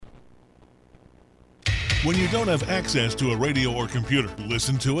When you don't have access to a radio or computer,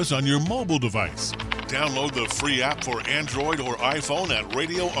 listen to us on your mobile device. Download the free app for Android or iPhone at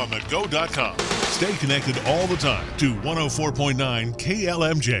radioonthego.com. Stay connected all the time to 104.9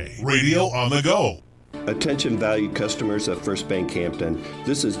 KLMJ, Radio on the Go. Attention valued customers of First Bank Hampton.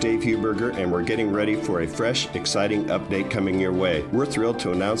 This is Dave Huberger, and we're getting ready for a fresh, exciting update coming your way. We're thrilled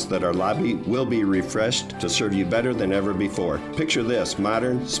to announce that our lobby will be refreshed to serve you better than ever before. Picture this: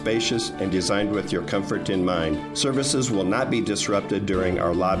 modern, spacious, and designed with your comfort in mind. Services will not be disrupted during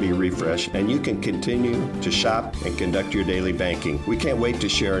our lobby refresh, and you can continue to shop and conduct your daily banking. We can't wait to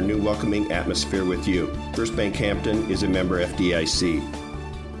share a new welcoming atmosphere with you. First Bank Hampton is a member FDIC.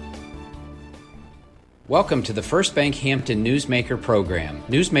 Welcome to the First Bank Hampton Newsmaker program.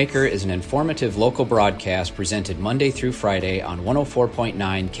 Newsmaker is an informative local broadcast presented Monday through Friday on 104.9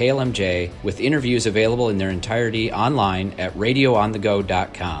 KLMJ with interviews available in their entirety online at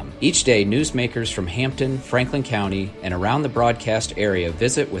radioonthego.com. Each day, newsmakers from Hampton, Franklin County, and around the broadcast area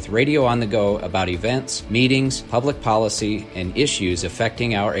visit with Radio on the Go about events, meetings, public policy, and issues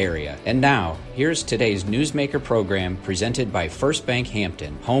affecting our area. And now, here's today's Newsmaker program presented by First Bank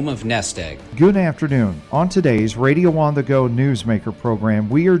Hampton, home of Nest Egg. Good afternoon. On today's Radio on the Go Newsmaker program,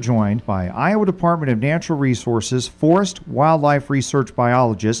 we are joined by Iowa Department of Natural Resources Forest Wildlife Research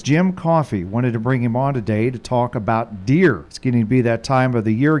Biologist Jim Coffey. Wanted to bring him on today to talk about deer. It's getting to be that time of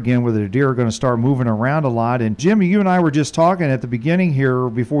the year again where the deer are going to start moving around a lot. And Jim, you and I were just talking at the beginning here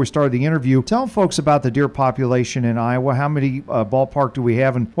before we started the interview. Tell folks about the deer population in Iowa. How many ballpark do we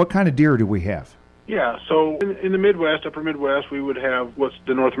have, and what kind of deer do we have? Yeah, so in the Midwest, upper Midwest, we would have what's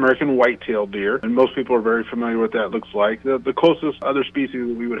the North American white-tailed deer, and most people are very familiar with what that looks like. The closest other species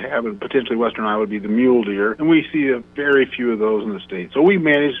that we would have in potentially western Iowa would be the mule deer, and we see a very few of those in the state. So we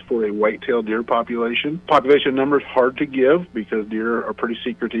manage for a white-tailed deer population. Population number is hard to give because deer are pretty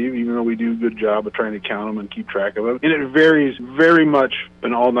secretive, even though we do a good job of trying to count them and keep track of them. And it varies very much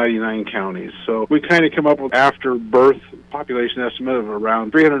in all 99 counties. So we kind of come up with after birth population estimate of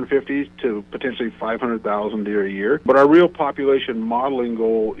around 350 to potentially 500,000 deer a year. But our real population modeling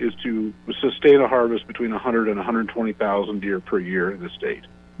goal is to sustain a harvest between 100 and 120,000 deer per year in the state.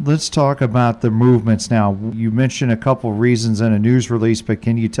 Let's talk about the movements now. You mentioned a couple reasons in a news release, but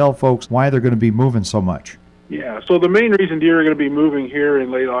can you tell folks why they're going to be moving so much? Yeah, so the main reason deer are going to be moving here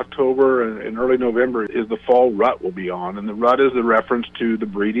in late October and early November is the fall rut will be on. And the rut is the reference to the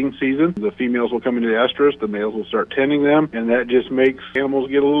breeding season. The females will come into the estrus, the males will start tending them, and that just makes animals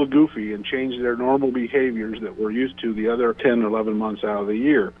get a little goofy and change their normal behaviors that we're used to the other 10 or 11 months out of the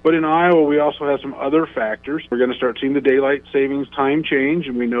year. But in Iowa, we also have some other factors. We're going to start seeing the daylight savings time change,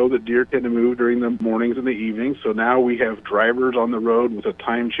 and we know that deer tend to move during the mornings and the evenings. So now we have drivers on the road with a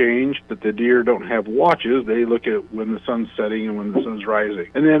time change that the deer don't have watches. They look at when the sun's setting and when the sun's rising.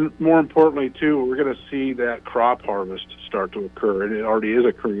 And then more importantly, too, we're going to see that crop harvest start to occur, and it already is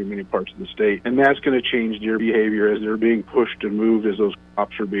occurring in many parts of the state. And that's going to change deer behavior as they're being pushed and moved as those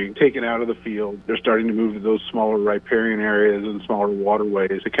crops are being taken out of the field. They're starting to move to those smaller riparian areas and smaller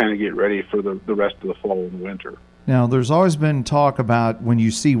waterways to kind of get ready for the rest of the fall and winter. Now, there's always been talk about when you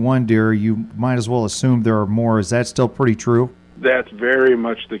see one deer, you might as well assume there are more. Is that still pretty true? That's very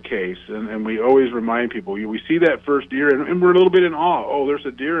much the case, and we always remind people, we see that first deer, and we're a little bit in awe. Oh, there's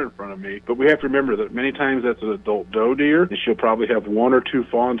a deer in front of me. But we have to remember that many times that's an adult doe deer, and she'll probably have one or two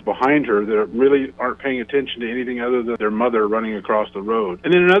fawns behind her that really aren't paying attention to anything other than their mother running across the road.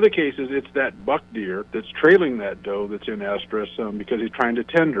 And then in other cases, it's that buck deer that's trailing that doe that's in estrus because he's trying to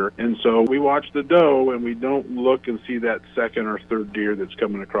tend her. And so we watch the doe, and we don't look and see that second or third deer that's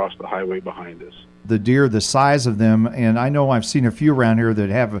coming across the highway behind us. The deer, the size of them, and I know I've seen a few around here that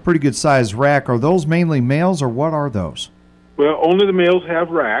have a pretty good sized rack. Are those mainly males, or what are those? Well, only the males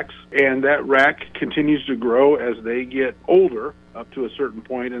have racks, and that rack continues to grow as they get older up to a certain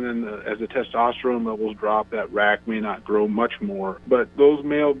point, and then as the testosterone levels drop, that rack may not grow much more. But those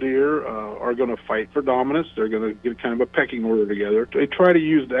male deer are going to fight for dominance. They're going to get kind of a pecking order together. They try to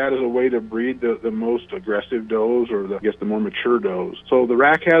use that as a way to breed the most aggressive does, or the more mature does. So the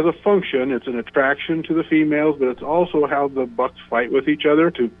rack has a function. It's an attraction to the females, but it's also how the bucks fight with each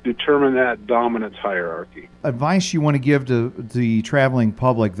other to determine that dominance hierarchy. Advice you want to give to the traveling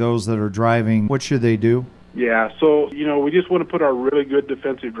public, those that are driving, what should they do? Yeah, so, we just want to put our really good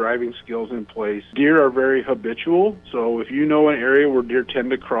defensive driving skills in place. Deer are very habitual, so if you know an area where deer tend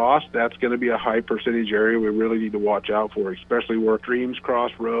to cross, that's going to be a high percentage area we really need to watch out for, especially where streams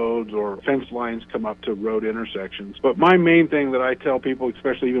cross roads or fence lines come up to road intersections. But my main thing that I tell people,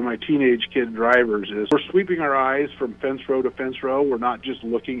 especially even my teenage kid drivers, is we're sweeping our eyes from fence row to fence row. We're not just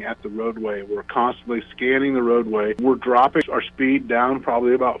looking at the roadway. We're constantly scanning the roadway. We're dropping our speed down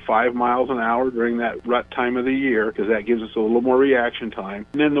probably about 5 miles an hour during that rut time of the year, because that gives us a little more reaction time.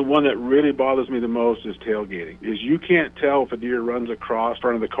 And then the one that really bothers me the most is tailgating. Is you can't tell if a deer runs across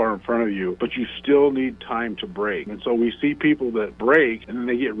front of the car in front of you, but you still need time to brake. And so we see people that brake and then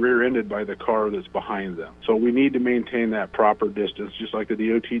they get rear-ended by the car that's behind them. So we need to maintain that proper distance, just like the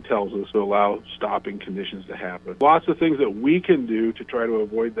DOT tells us, to allow stopping conditions to happen. Lots of things that we can do to try to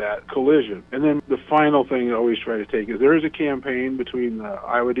avoid that collision. And then the final thing I always try to take is there is a campaign between the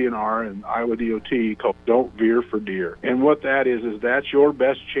Iowa DNR and Iowa DOT called Don't Veer for Deer. And what that is that's your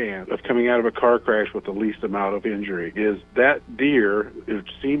best chance of coming out of a car crash with the least amount of injury. Is that deer, it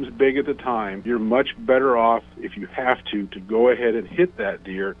seems big at the time, you're much better off, if you have to go ahead and hit that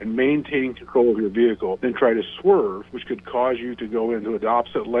deer and maintain control of your vehicle than try to swerve, which could cause you to go into an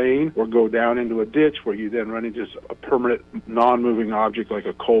opposite lane or go down into a ditch where you then run into a permanent non-moving object like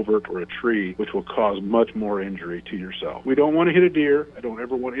a culvert or a tree, which will cause much more injury to yourself. We don't want to hit a deer. I don't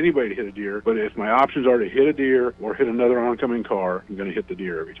ever want anybody to hit a deer, but if my options are to hit a deer or hit another oncoming car, I'm going to hit the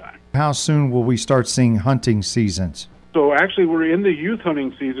deer every time. How soon will we start seeing hunting seasons? So actually, we're in the youth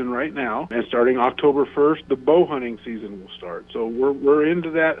hunting season right now, and starting October 1st, the bow hunting season will start. So we're into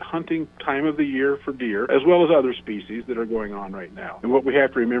that hunting time of the year for deer, as well as other species that are going on right now. And what we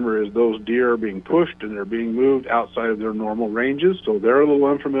have to remember is those deer are being pushed and they're being moved outside of their normal ranges. So they're a little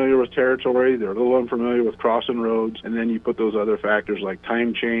unfamiliar with territory, they're a little unfamiliar with crossing roads, and then you put those other factors like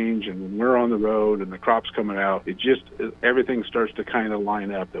time change and when we're on the road and the crops coming out, everything starts to kind of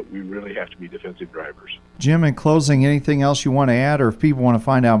line up that we really have to be defensive drivers. Jim, in closing, anything else you want to add, or if people want to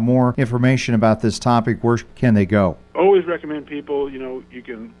find out more information about this topic, where can they go? Always recommend people, you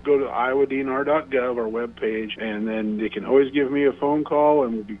can go to iowadnr.gov, our webpage, and then they can always give me a phone call,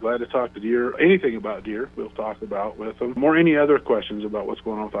 and we'll be glad to talk to deer. Anything about deer, we'll talk about with them. Or any other questions about what's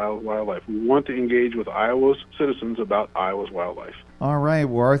going on with Iowa's wildlife. We want to engage with Iowa's citizens about Iowa's wildlife. All right.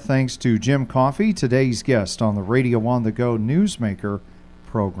 Well, our thanks to Jim Coffey, today's guest on the Radio on the Go Newsmaker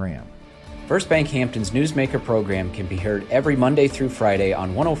program. First Bank Hampton's Newsmaker program can be heard every Monday through Friday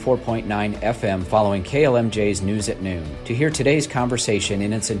on 104.9 FM following KLMJ's News at Noon. To hear today's conversation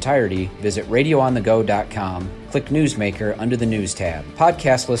in its entirety, visit radioonthego.com, click Newsmaker under the News tab.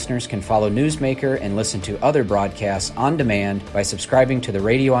 Podcast listeners can follow Newsmaker and listen to other broadcasts on demand by subscribing to the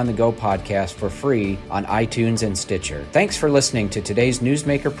Radio on the Go podcast for free on iTunes and Stitcher. Thanks for listening to today's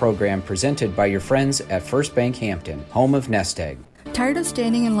Newsmaker program presented by your friends at First Bank Hampton, home of Nest Egg. Tired of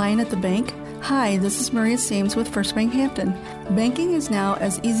standing in line at the bank? Hi, this is Maria Seams with First Bank Hampton. Banking is now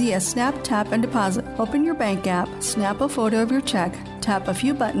as easy as snap, tap, and deposit. Open your bank app, snap a photo of your check, tap a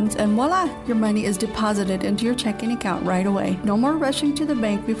few buttons, and voila! Your money is deposited into your checking account right away. No more rushing to the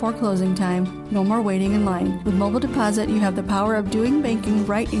bank before closing time. No more waiting in line. With Mobile Deposit, you have the power of doing banking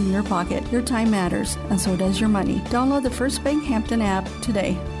right in your pocket. Your time matters, and so does your money. Download the First Bank Hampton app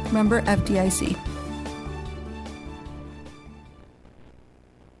today. Member FDIC.